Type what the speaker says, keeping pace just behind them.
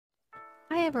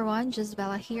Hi everyone, just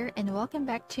Bella here and welcome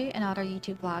back to another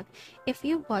YouTube vlog. If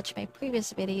you watched my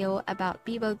previous video about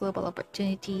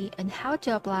Biboglobalopportunity and how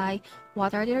to apply,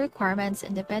 what are the requirements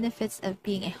and the benefits of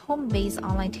being a home-based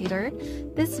online tutor,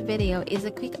 this video is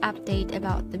a quick update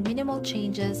about the minimal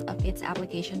changes of its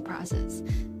application process.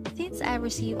 Since I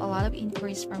received a lot of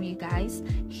inquiries from you guys,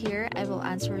 here I will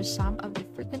answer some of the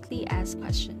frequently asked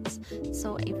questions.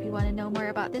 So if you want to know more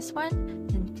about this one,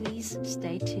 then please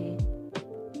stay tuned.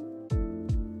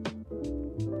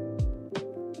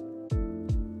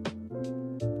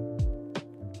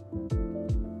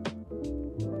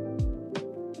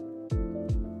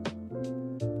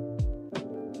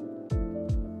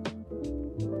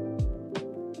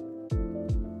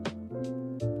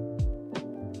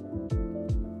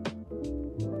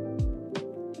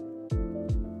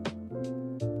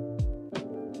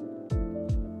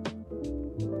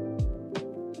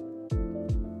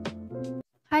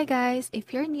 Hi guys,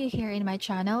 if you're new here in my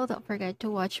channel, don't forget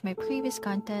to watch my previous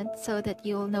content so that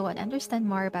you'll know and understand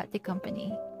more about the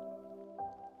company.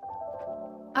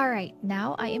 Alright,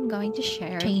 now I am going to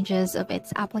share changes of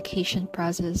its application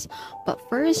process, but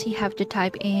first you have to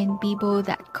type in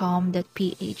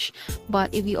bibo.com.ph.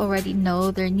 But if you already know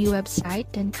their new website,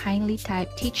 then kindly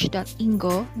type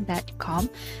teach.engoo.com.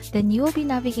 Then you will be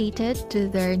navigated to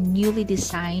their newly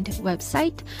designed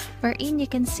website, wherein you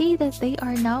can see that they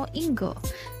are now Engoo.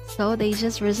 So they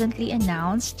just recently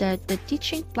announced that the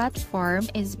teaching platform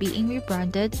is being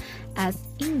rebranded as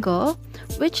Engoo,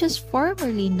 which is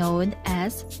formerly known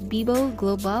as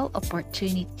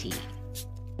Biboglobalopportunity.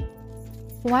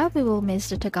 While we will miss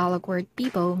the Tagalog word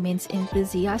Bibo means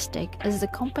enthusiastic, as the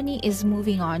company is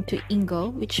moving on to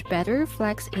Engoo, which better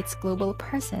reflects its global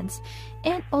presence,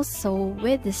 and also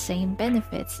with the same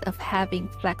benefits of having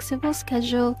flexible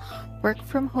schedule, work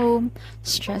from home,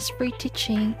 stress-free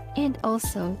teaching, and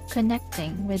also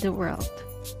connecting with the world.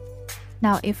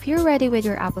 Now, if you're ready with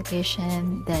your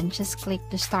application, then just click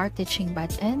the Start Teaching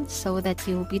button so that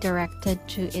you'll be directed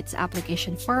to its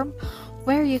application form,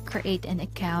 where you create an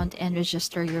account and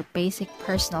register your basic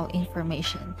personal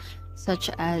information,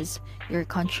 such as your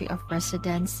country of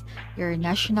residence, your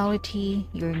nationality,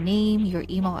 your name, your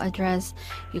email address.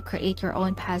 You create your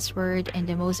own password, and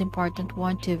the most important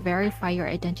one to verify your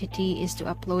identity is to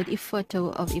upload a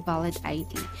photo of a valid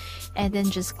ID. And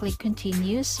then just click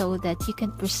continue so that you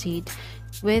can proceed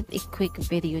with a quick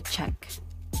video check.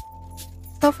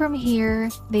 So from here,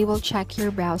 they will check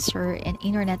your browser and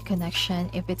internet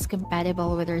connection if it's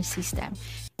compatible with their system.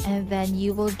 And then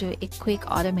you will do a quick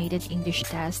automated English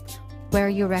test where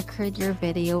you record your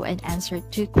video and answer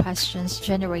 2 questions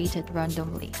generated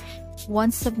randomly.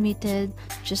 Once submitted,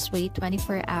 just wait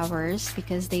 24 hours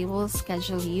because they will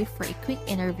schedule you for a quick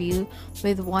interview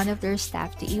with one of their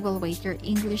staff to evaluate your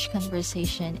English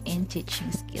conversation and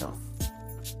teaching skills.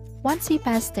 Once you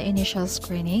pass the initial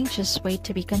screening, just wait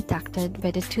to be contacted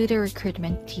by the tutor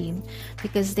recruitment team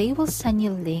because they will send you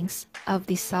links of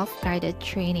the self-guided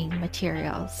training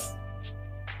materials.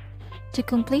 To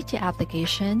complete the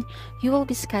application, you will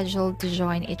be scheduled to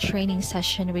join a training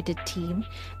session with the team,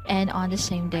 and on the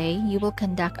same day, you will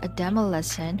conduct a demo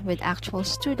lesson with actual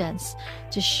students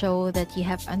to show that you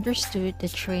have understood the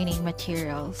training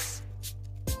materials.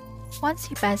 Once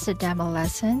you pass the demo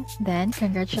lesson, then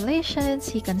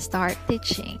congratulations, you can start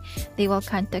teaching. They will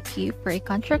contact you for a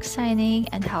contract signing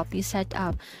and help you set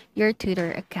up your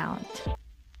tutor account.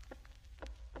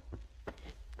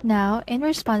 Now, in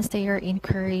response to your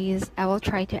inquiries, I will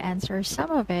try to answer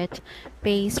some of it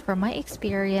based from my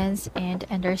experience and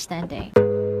understanding.